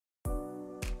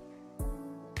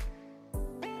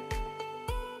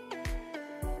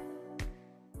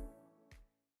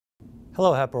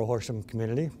Hello, Hatboro-Horsham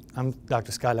community. I'm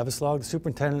Dr. Scott Levislaw, the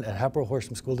superintendent at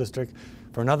Hatboro-Horsham School District,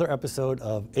 for another episode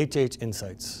of HH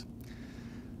Insights.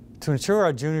 To ensure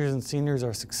our juniors and seniors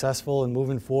are successful in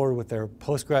moving forward with their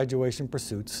post-graduation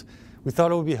pursuits, we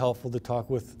thought it would be helpful to talk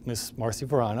with Ms. Marcy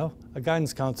Verano, a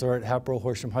guidance counselor at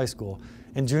Hatboro-Horsham High School,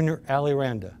 and junior Allie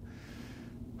Randa.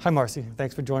 Hi, Marcy.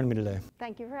 Thanks for joining me today.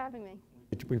 Thank you for having me.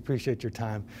 We appreciate your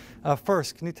time.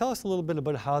 First, can you tell us a little bit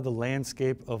about how the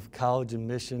landscape of college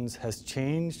admissions has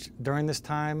changed during this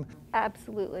time?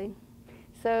 Absolutely.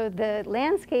 So the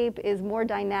landscape is more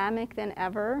dynamic than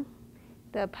ever.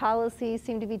 The policies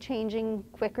seem to be changing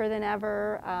quicker than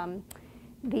ever.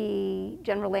 The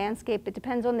general landscape, it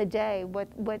depends on the day, what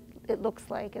it looks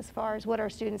like as far as what our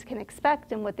students can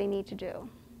expect and what they need to do.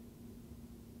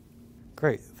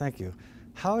 Great, thank you.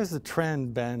 How has the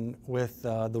trend been with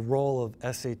the role of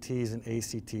SATs and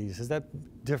ACTs? Has that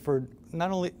differed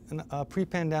not only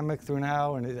pre-pandemic through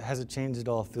now, and has it changed at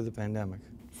all through the pandemic?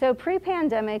 So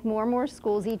pre-pandemic, more and more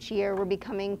schools each year were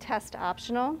becoming test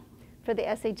optional for the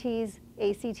SATs,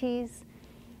 ACTs.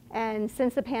 And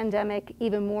since the pandemic,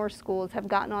 even more schools have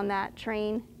gotten on that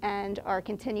train and are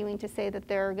continuing to say that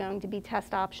they're going to be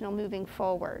test optional moving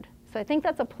forward. So I think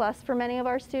that's a plus for many of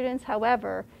our students.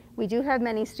 However, we do have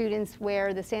many students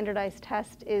where the standardized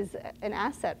test is an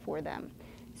asset for them.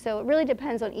 So it really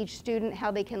depends on each student how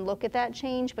they can look at that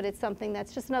change, but it's something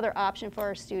that's just another option for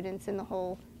our students in the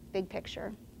whole big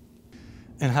picture.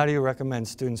 And how do you recommend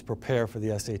students prepare for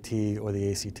the SAT or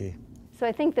the ACT? So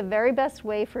I think the very best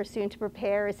way for a student to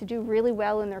prepare is to do really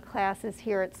well in their classes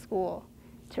here at school,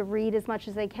 to read as much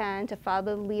as they can, to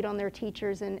follow the lead on their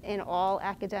teachers in all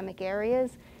academic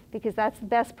areas, because that's the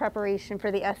best preparation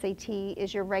for the SAT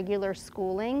is your regular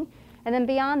schooling. And then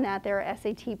beyond that, there are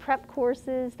SAT prep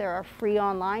courses, there are free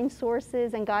online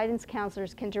sources, and guidance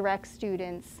counselors can direct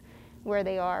students where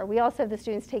they are. We also have the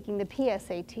students taking the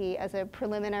PSAT as a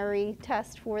preliminary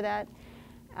test for that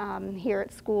here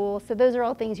at school. So those are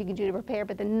all things you can do to prepare,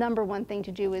 but the number one thing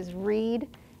to do is read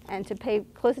and to pay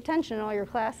close attention in all your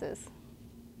classes.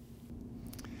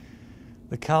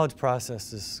 The college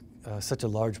process is such a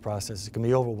large process. It can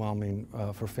be overwhelming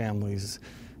for families,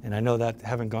 and I know that,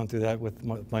 having gone through that with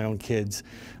my own kids.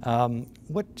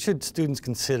 What should students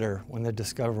consider when they're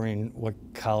discovering what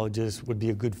colleges would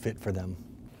be a good fit for them?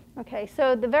 Okay,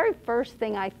 so the very first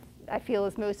thing I feel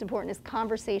is most important is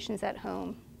conversations at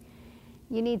home.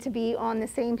 You need to be on the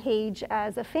same page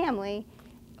as a family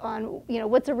on,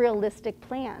 what's a realistic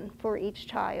plan for each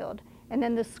child. And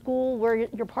then the school, we're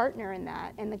your partner in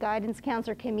that, and the guidance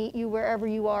counselor can meet you wherever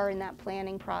you are in that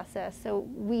planning process. So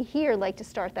we here like to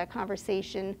start that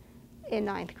conversation in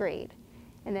 9th grade.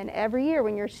 And then every year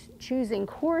when you're choosing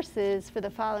courses for the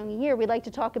following year, we like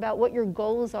to talk about what your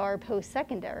goals are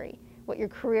post-secondary, what your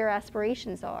career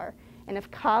aspirations are. And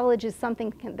if college is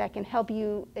something that can help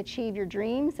you achieve your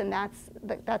dreams, and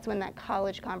that's when that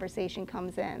college conversation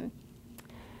comes in.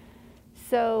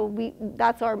 So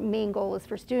that's our main goal, is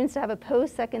for students to have a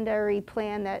post-secondary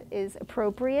plan that is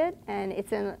appropriate and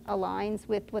aligns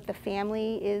with what the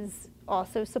family is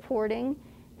also supporting.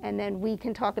 And then we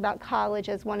can talk about college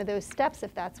as one of those steps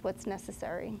if that's what's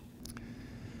necessary.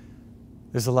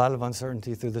 There's a lot of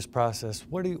uncertainty through this process.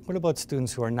 What about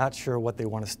students who are not sure what they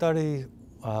want to study,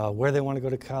 where they want to go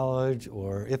to college,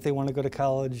 or if they want to go to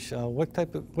college?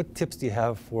 What tips do you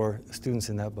have for students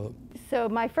in that boat? So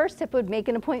my first tip would make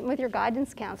an appointment with your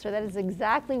guidance counselor. That is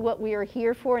exactly what we are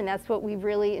here for, and that's what we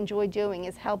really enjoy doing,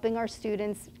 is helping our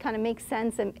students kind of make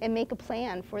sense and make a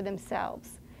plan for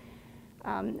themselves.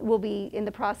 We'll be in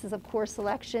the process of course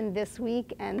selection this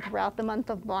week and throughout the month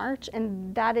of March,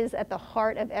 and that is at the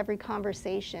heart of every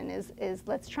conversation, is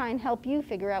let's try and help you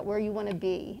figure out where you want to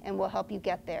be, and we'll help you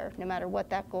get there no matter what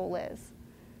that goal is.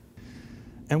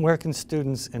 And where can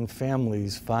students and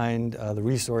families find the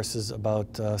resources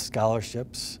about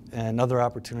scholarships and other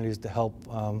opportunities to help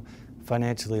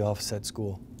financially offset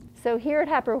school? So here at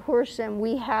Hatboro-Horsham,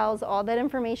 we house all that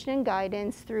information and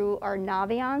guidance through our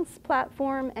Naviance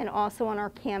platform and also on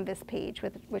our Canvas page,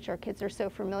 which our kids are so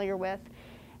familiar with.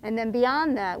 And then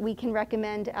beyond that, we can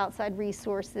recommend outside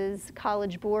resources,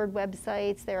 College Board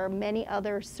websites. There are many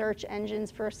other search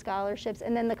engines for scholarships.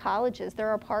 And then the colleges, they're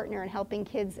our partner in helping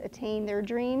kids attain their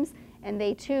dreams, and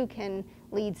they too can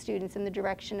lead students in the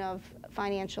direction of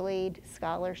financial aid,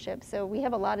 scholarships. So we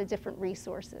have a lot of different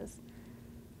resources.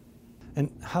 And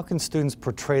how can students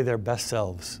portray their best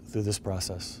selves through this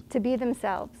process? To be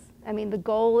themselves. I mean, the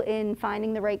goal in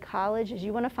finding the right college is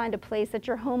you want to find a place that's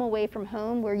your home away from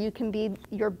home, where you can be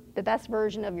the best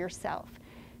version of yourself.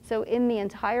 So in the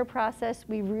entire process,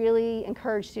 we really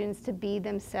encourage students to be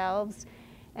themselves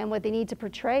And what they need to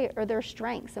portray are their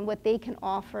strengths and what they can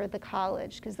offer the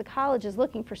college, because the college is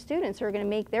looking for students who are going to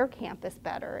make their campus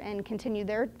better and continue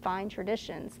their fine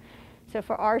traditions. So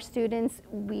for our students,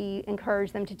 we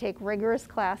encourage them to take rigorous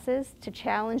classes, to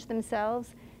challenge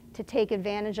themselves, to take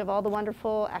advantage of all the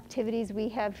wonderful activities we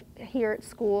have here at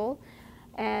school,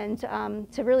 and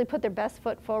to really put their best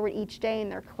foot forward each day in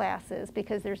their classes,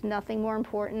 because there's nothing more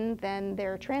important than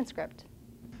their transcript.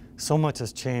 So much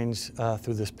has changed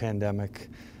through this pandemic,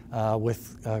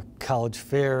 with college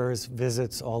fairs,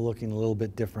 visits, all looking a little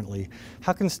bit differently.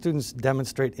 How can students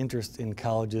demonstrate interest in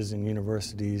colleges and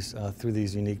universities through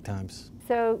these unique times?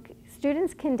 So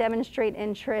students can demonstrate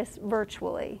interest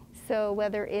virtually. So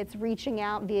whether it's reaching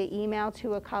out via email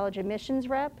to a college admissions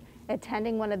rep,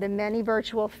 attending one of the many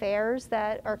virtual fairs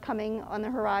that are coming on the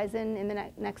horizon in the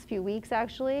next few weeks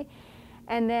actually,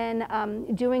 and then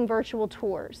doing virtual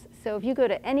tours. So if you go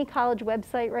to any college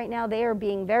website right now, they are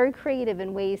being very creative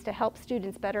in ways to help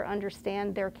students better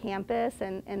understand their campus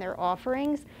and their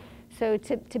offerings. So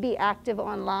to be active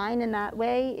online in that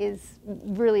way is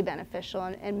really beneficial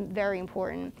and very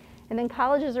important. And then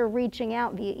colleges are reaching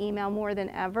out via email more than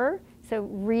ever. So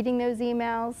reading those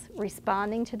emails,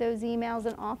 responding to those emails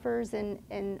and offers,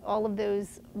 and all of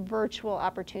those virtual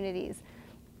opportunities.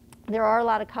 There are a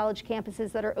lot of college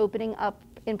campuses that are opening up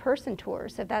in-person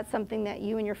tours. So if that's something that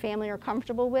you and your family are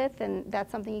comfortable with, and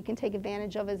that's something you can take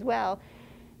advantage of as well.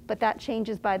 But that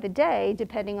changes by the day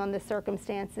depending on the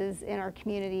circumstances in our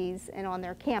communities and on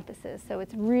their campuses. So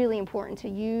it's really important to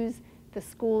use the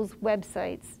school's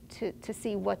websites to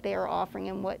see what they are offering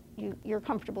and what you're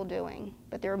comfortable doing.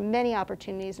 But there are many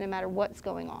opportunities no matter what's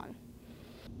going on.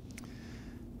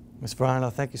 Ms. Verano,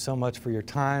 thank you so much for your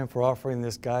time, for offering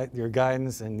this your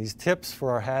guidance and these tips for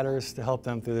our Hatters to help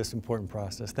them through this important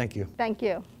process. Thank you. Thank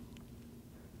you.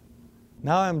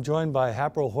 Now I'm joined by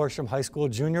Hatboro-Horsham High School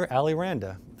junior Allie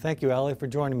Randa. Thank you, Allie, for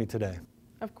joining me today.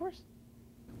 Of course.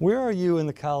 Where are you in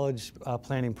the college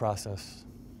planning process?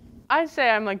 I'd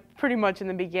say I'm like pretty much in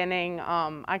the beginning.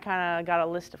 I kind of got a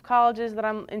list of colleges that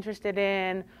I'm interested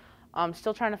in. I'm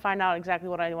still trying to find out exactly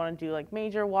what I want to do, like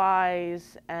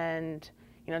major-wise, and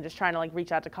just trying to like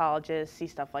reach out to colleges, see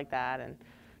stuff like that, and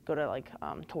go to like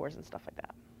tours and stuff like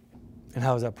that. And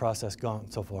how has that process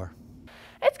gone so far?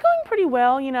 It's going pretty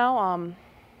well,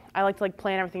 I like to like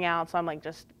plan everything out, so I'm like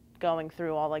just going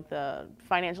through all like the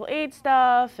financial aid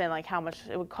stuff and like how much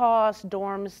it would cost,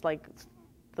 dorms, like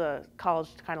the college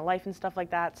kind of life and stuff like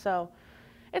that. So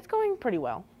it's going pretty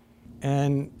well.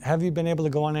 And have you been able to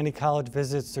go on any college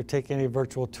visits or take any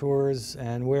virtual tours,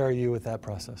 and where are you with that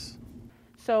process?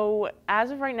 So as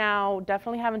of right now,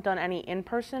 definitely haven't done any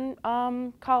in-person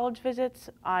college visits.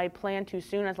 I plan to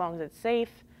soon, as long as it's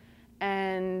safe.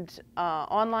 And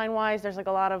online-wise, there's like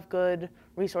a lot of good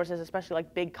resources, especially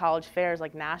like big college fairs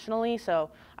like nationally.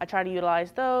 So I try to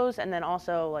utilize those, and then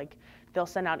also like they'll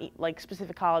send out like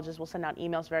specific colleges will send out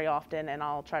emails very often, and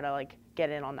I'll try to like get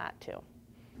in on that too.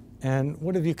 And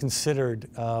what have you considered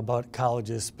about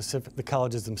colleges, the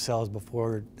colleges themselves,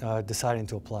 before deciding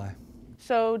to apply?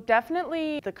 So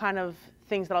definitely the kind of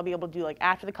things that I'll be able to do like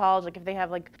after the college, like if they have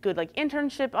like good like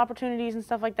internship opportunities and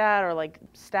stuff like that, or like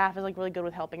staff is like really good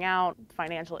with helping out,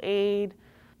 financial aid,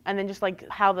 and then just like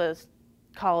how the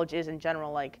college is in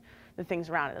general, like the things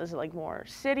around it. Is it like more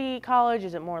city college?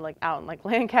 Is it more like out in like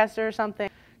Lancaster or something?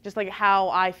 Just like how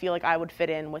I feel like I would fit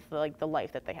in with like the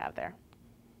life that they have there.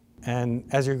 And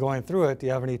as you're going through it, do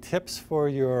you have any tips for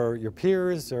your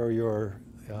peers or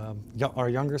our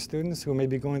younger students who may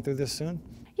be going through this soon?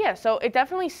 Yeah, so it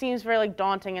definitely seems very like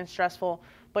daunting and stressful,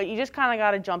 but you just kind of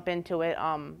got to jump into it.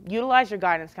 Utilize your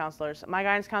guidance counselors. My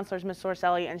guidance counselor is Ms.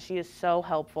 Sorcelli, and she is so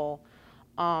helpful.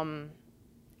 And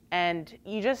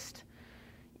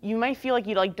you might feel like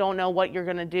you like don't know what you're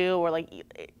gonna do, or like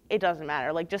it doesn't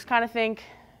matter. Like just kind of think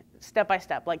step by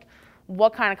step. Like,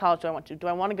 what kind of college do I want to? Do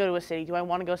I want to go to a city? Do I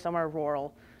want to go somewhere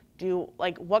rural?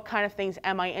 What kind of things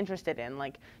am I interested in?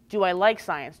 Like, do I like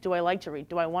science? Do I like to read?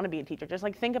 Do I want to be a teacher? Just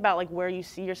like think about like where you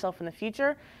see yourself in the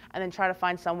future, and then try to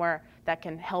find somewhere that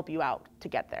can help you out to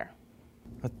get there.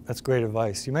 That's great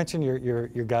advice. You mentioned your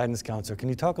guidance counselor. Can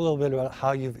you talk a little bit about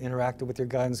how you've interacted with your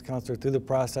guidance counselor through the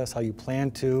process, how you plan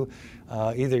to,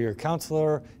 either your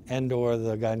counselor and or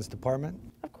the guidance department?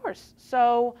 Of course.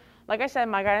 So, like I said,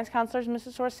 my guidance counselor is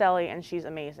Mrs. Sorcelli, and she's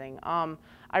amazing.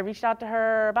 I reached out to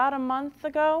her about a month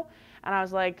ago, and I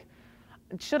was like,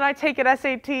 should I take an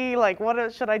SAT? Like,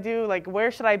 what should I do? Like,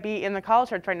 where should I be in the college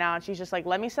search right now? And she's just like,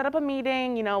 let me set up a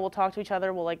meeting, we'll talk to each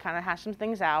other, we'll like kind of hash some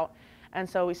things out. And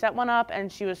so we set one up, and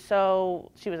she was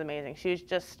amazing. She was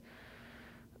just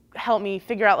helped me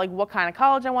figure out like what kind of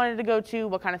college I wanted to go to,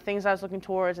 what kind of things I was looking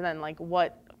towards, and then like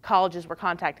what colleges were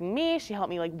contacting me. She helped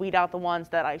me like weed out the ones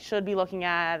that I should be looking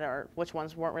at or which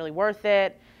ones weren't really worth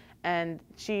it. And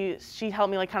she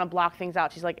helped me like kind of block things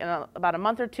out. She's like, in about a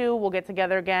month or two, we'll get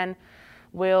together again.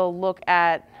 We'll look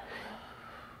at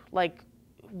like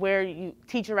where you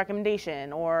teacher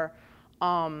recommendation or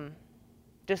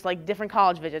just like different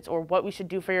college visits or what we should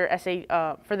do for your essay,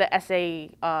 for the essay,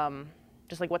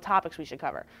 just like what topics we should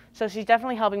cover. So she's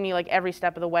definitely helping me like every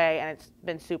step of the way, and it's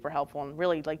been super helpful and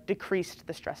really like decreased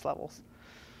the stress levels.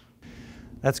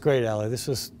 That's great, Allie. This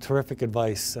was terrific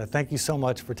advice. Thank you so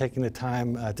much for taking the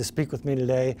time to speak with me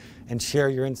today and share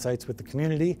your insights with the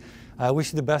community. I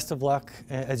wish you the best of luck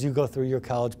as you go through your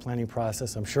college planning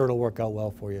process. I'm sure it'll work out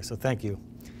well for you, so thank you.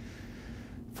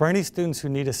 For any students who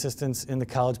need assistance in the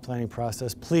college planning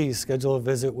process, please schedule a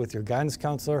visit with your guidance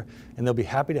counselor, and they'll be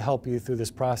happy to help you through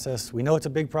this process. We know it's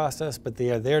a big process, but they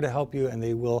are there to help you, and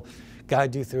they will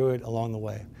guide you through it along the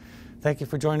way. Thank you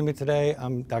for joining me today.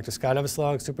 I'm Dr. Scott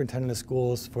Eveslog, Superintendent of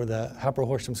Schools for the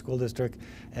Hatboro-Horsham School District,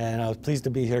 and I was pleased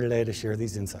to be here today to share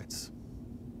these insights.